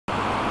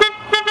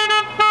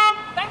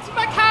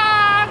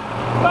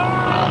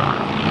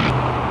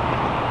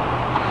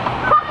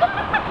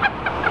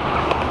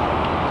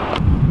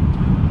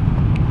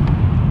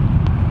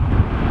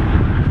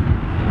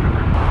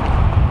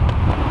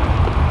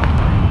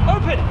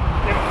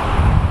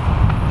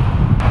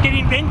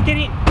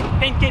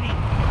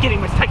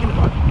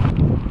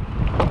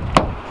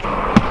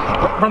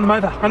Run them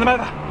over, run them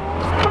over.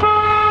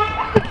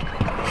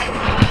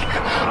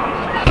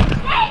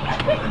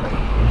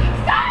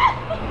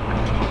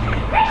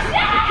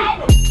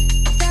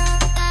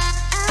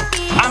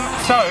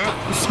 So,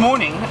 this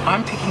morning,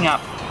 I'm picking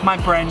up my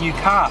brand new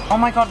car. Oh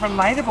my god,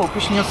 relatable.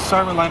 Christian, you're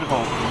so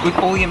relatable with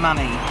all your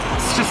money.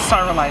 It's just so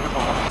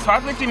relatable. So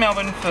I've lived in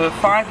Melbourne for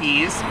 5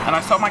 years, and I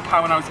sold my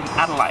car when I was in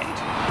Adelaide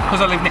because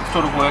I live next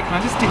door to work and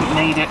I just didn't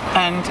need it.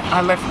 And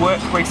I left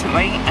work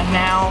recently, and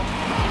now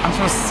I'm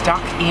sort of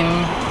stuck in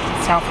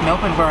South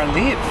Melbourne where I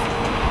live,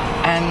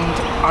 and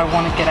I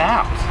want to get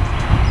out.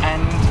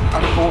 And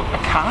I bought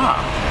a car,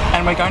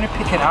 and we're going to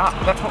pick it up.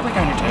 That's what we're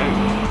going to do.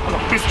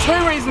 There's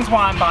two reasons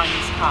why I'm buying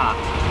this car.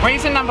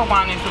 Reason number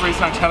one is the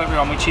reason I tell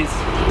everyone, which is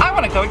I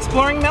want to go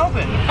exploring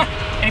Melbourne.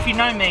 And if you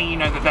know me, you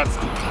know that that's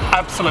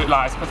absolute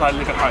lies because I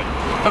live at home.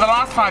 For the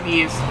last 5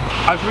 years,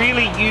 I've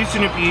really used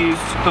and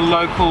abused the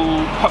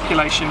local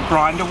population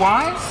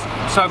grinder-wise.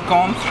 So I've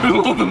gone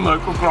through all the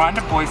local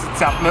grinder boys in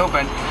South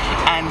Melbourne,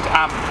 and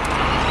I've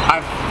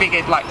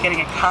figured, like,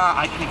 getting a car,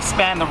 I can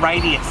expand the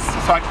radius,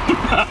 so I can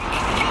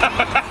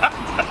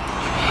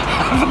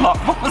have a lot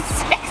more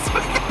sex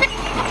with people.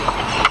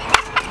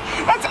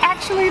 That's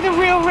actually the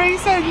real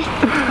reason.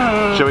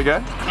 Shall we go?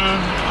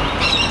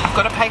 I've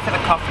got to pay for the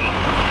coffee.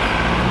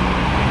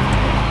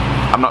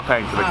 I'm not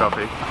paying for the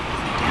coffee.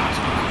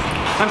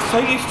 I'm so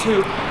used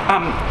to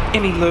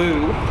Emmy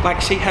Lou,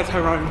 like she has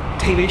her own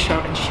TV show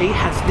and she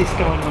has this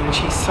going on and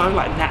she's so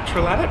like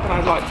natural at it, but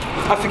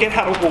I forget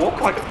how to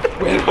walk, like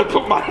where do I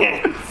put my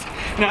hands?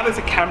 Now there's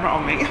a camera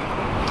on me.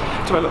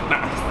 Do I look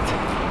nice?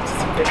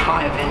 Just a bit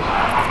higher then.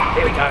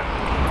 There we go.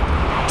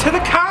 To the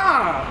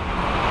car!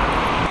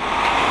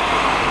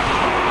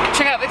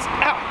 Check out this,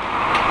 ow.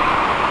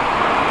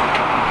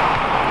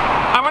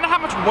 I wonder how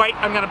much weight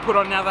I'm going to put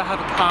on now that I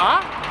have a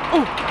car.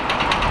 Ooh.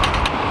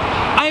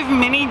 I have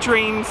many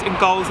dreams and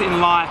goals in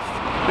life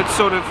that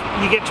sort of,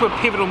 you get to a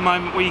pivotal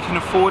moment where you can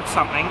afford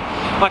something,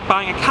 like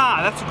buying a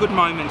car. That's a good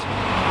moment.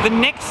 The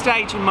next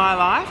stage in my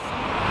life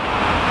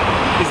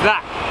is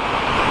that.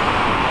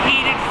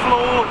 Heated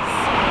floors.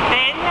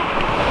 Ben,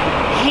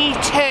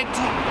 heated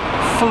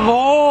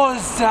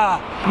floors.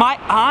 My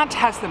aunt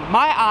has them.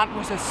 My aunt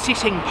was a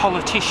sitting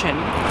politician,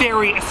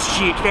 very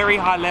astute, very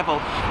high level,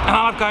 and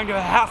I love going to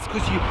her house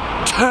because you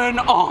turn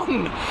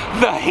on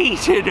the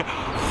heated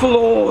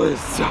floors.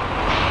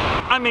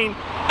 I mean,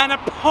 an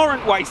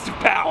abhorrent waste of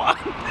power.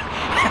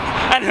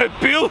 And her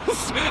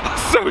bills are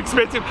so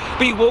expensive.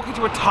 But you walk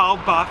into a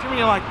tiled bathroom and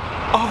you're like,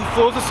 oh, the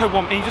floors are so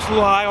warm, and you just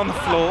lie on the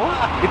floor.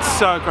 It's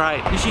so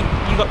great.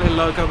 You got their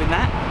logo in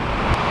that.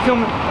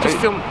 Film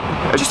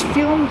it. Just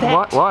film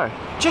that. Why?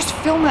 Just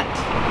film it.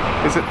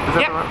 Is that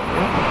yep. right?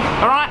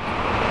 Yeah. Alright.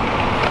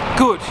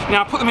 Good.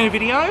 Now I'll put them in a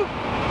video.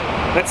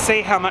 Let's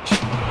see how much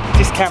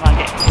discount I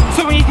get.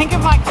 So when you think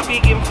of like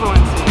big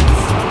influencers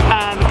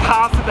and the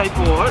cars that they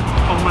bought,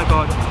 oh my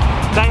god,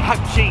 they have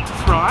Jeeps,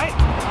 right?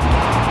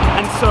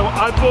 And so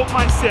I bought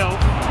myself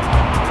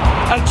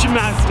a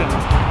Mazda.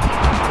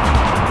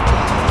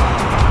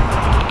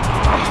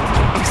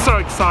 I'm so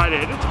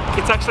excited.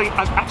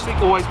 I've actually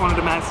always wanted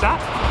a Mazda.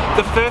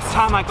 The first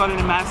time I got in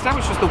a Mazda,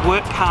 which was the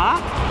work car,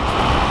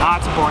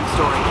 it's a boring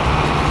story.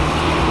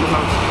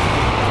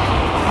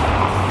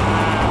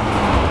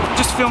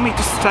 Just film me,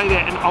 just stay there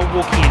and I'll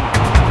walk in.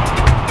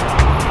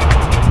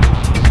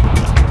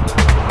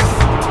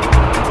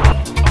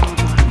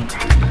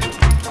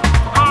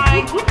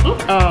 Hi!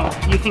 Oh,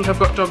 you think I've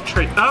got dog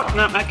treat? Oh,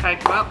 no, okay,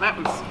 well, that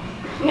was...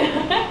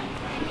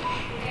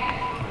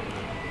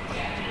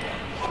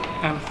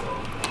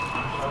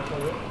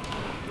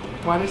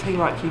 why does he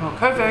like you more?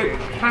 Kovu!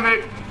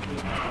 Kovu!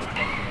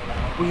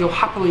 Well, you'll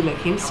happily let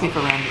him sniff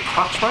around your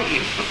crotch, won't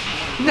you?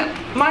 No,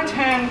 my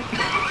turn.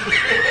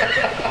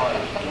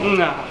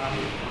 No.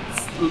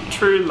 It's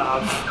true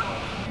love.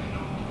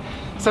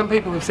 Some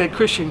people have said,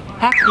 Christian,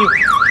 how can you...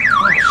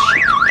 Oh,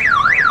 shit.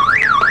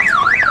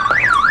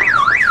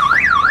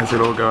 How's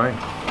it all going?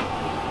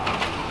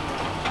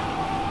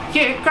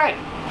 Yeah, great.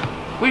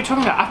 What are you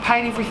talking about? I've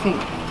paid everything.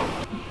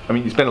 I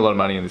mean, you spent a lot of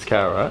money on this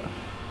car, right?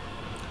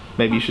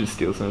 Maybe you should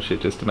steal some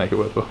shit just to make it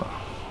worthwhile.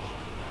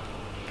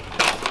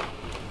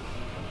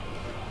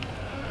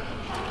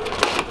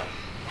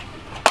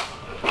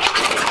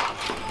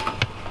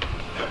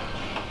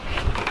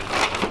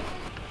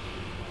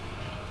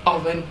 I'll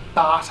then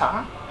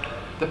barter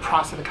the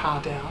price of the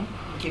car down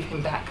and give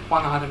him back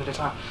one item at a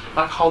time.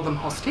 Like hold them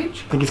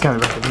hostage. I think he's going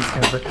to wreck it. He's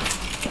going to wreck it.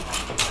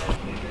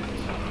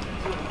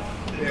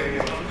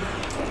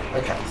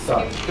 Okay,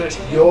 so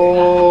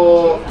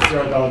your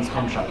zero balance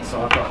contract,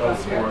 so I've got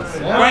those for us.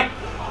 Yeah? Great.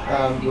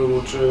 We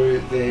will do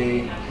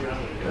the...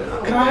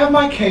 Can I have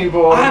my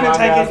keyboard? I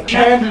haven't taken...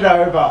 Hand it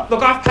over.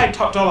 Look, I've paid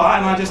top dollar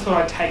and I just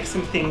thought I'd take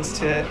some things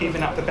to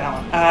even up the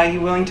balance. Are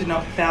you willing to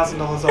knock $1,000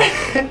 off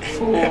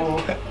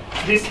for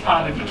this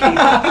part of your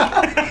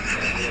keyboard?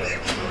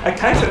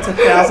 Okay, so it's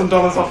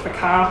 $1,000 off the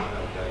car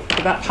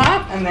for that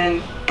part, and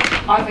then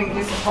I think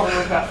this is probably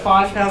worth about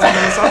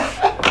 $5,000 off.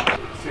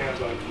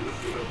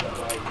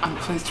 I'm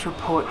pleased to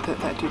report that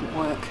that didn't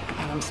work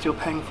and I'm still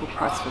paying full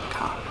price for the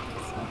car.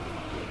 So.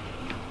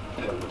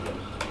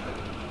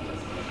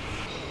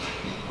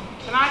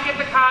 Can I get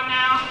the car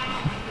now?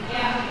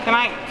 Yeah.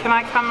 Can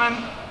I come in?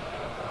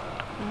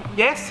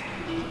 Yes?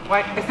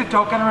 Wait, is the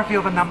dog going to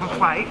reveal the number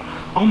plate?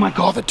 Oh my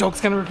god, the dog's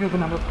going to reveal the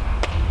number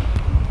plate.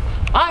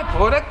 I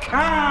bought a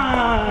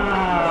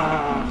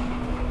car!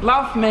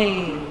 Love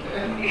me!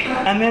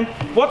 And then,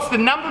 what's the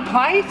number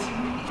plate?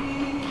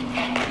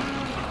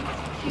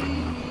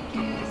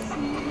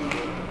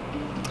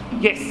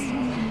 Yes,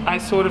 I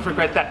sort of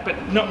regret that,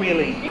 but not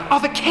really. Oh,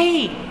 the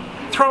key!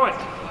 Throw it.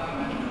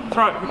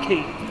 Throw it, the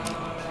key.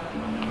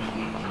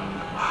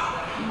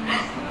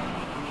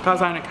 Guys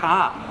own a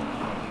car.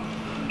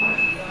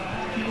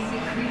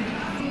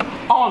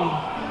 On.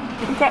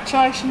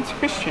 Congratulations,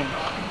 Christian.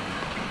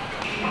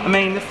 I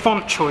mean, the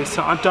font choice,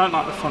 I don't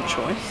like the font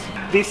choice.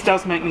 This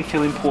does make me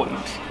feel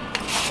important.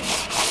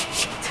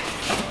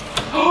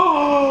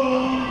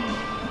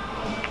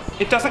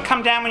 It doesn't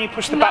come down when you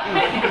push the button.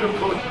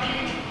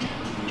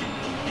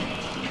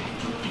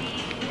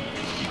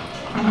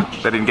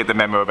 They didn't get the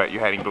memo about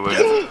you hating balloons.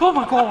 Oh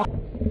my god.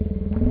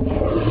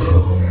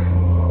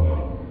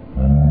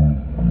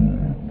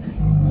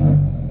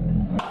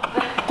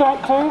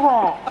 Don't do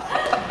that.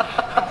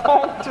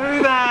 Don't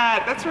do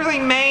that. That's really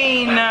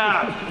mean.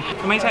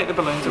 Can we take the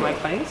balloons away,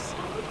 please?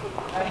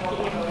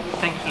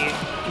 Thank you.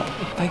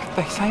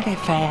 They say they're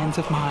fans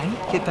of mine,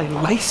 yet they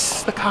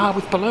lace the car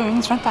with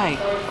balloons, don't they?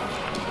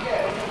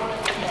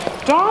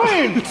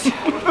 Don't!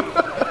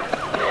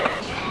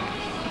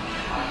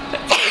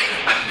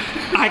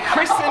 I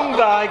christened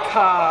thy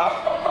car.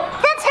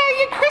 That's how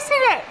you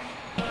christen it.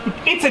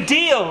 It's a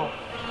deal.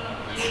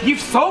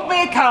 You've sold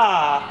me a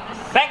car.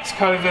 Thanks,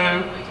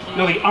 Kovu.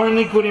 You're the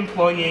only good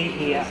employee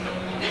here.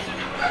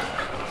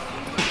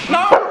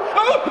 No!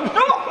 Oh,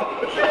 no!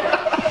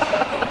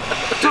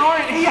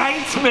 Don't, he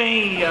hates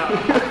me.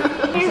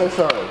 I'm so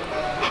sorry.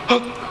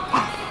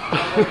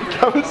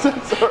 I'm so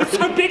sorry. It's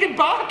so big and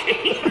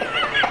barky.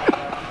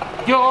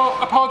 Your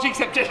apology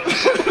accepted.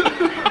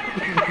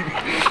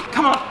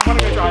 Come on, I want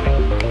to go driving.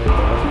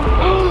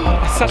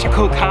 It's such a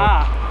cool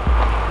car.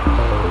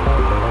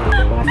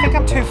 I think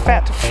I'm too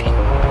fat to fit.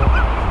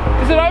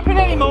 Is it open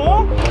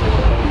anymore?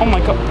 Oh my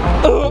god.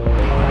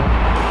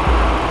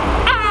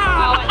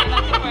 Ah!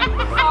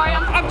 Sorry,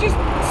 I've just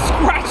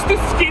scratched the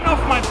skin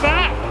off my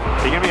back.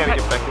 Are you going to be able to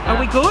get back in? Are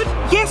we good?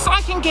 Yes,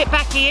 I can get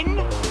back in.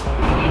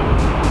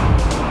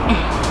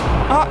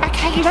 Oh,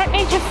 okay, you don't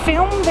need to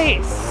film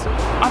this.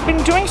 I've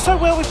been doing so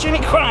well with Jenny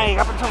Craig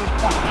up until this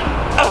point.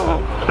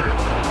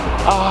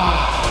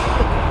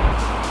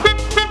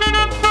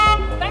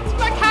 Thanks for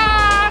the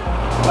car.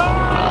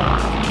 Bye.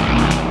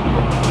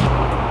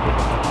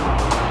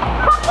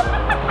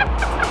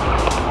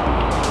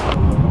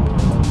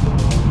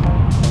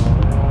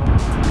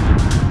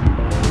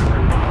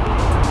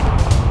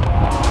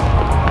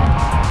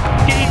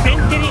 Get in, Ben,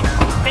 get in.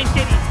 Ben,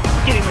 get in.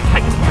 Get in, we're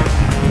taking it.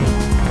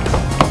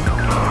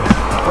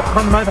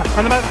 Run them over,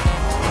 run them over.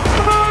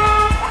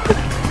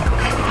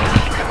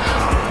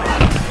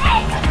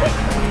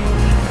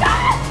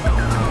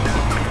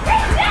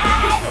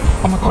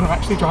 Oh my god, I'm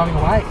actually driving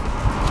away.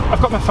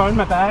 I've got my phone,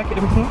 my bag,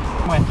 everything.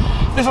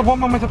 There's a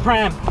woman with a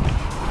pram.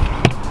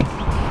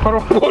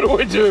 What do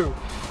I do?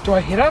 Do I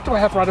hit her? Do I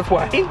have right of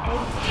way?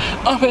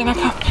 Oh Ben,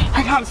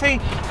 I can't see.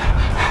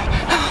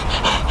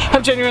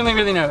 I'm genuinely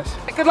really nervous.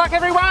 Good luck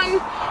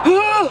everyone!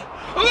 Oh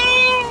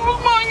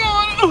my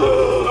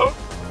god!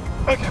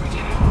 Okay, we did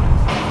it.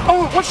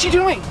 Oh, what's she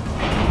doing?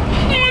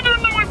 I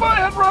don't know if I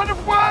have right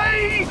of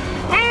way!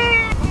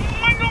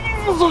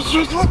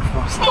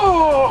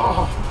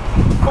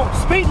 Oh,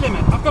 speed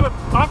limit. I've got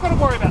to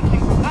worry about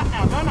things like that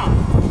now, don't I?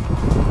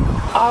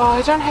 Oh,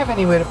 I don't have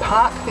anywhere to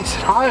park this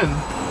at home.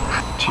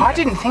 I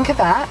didn't think of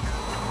that.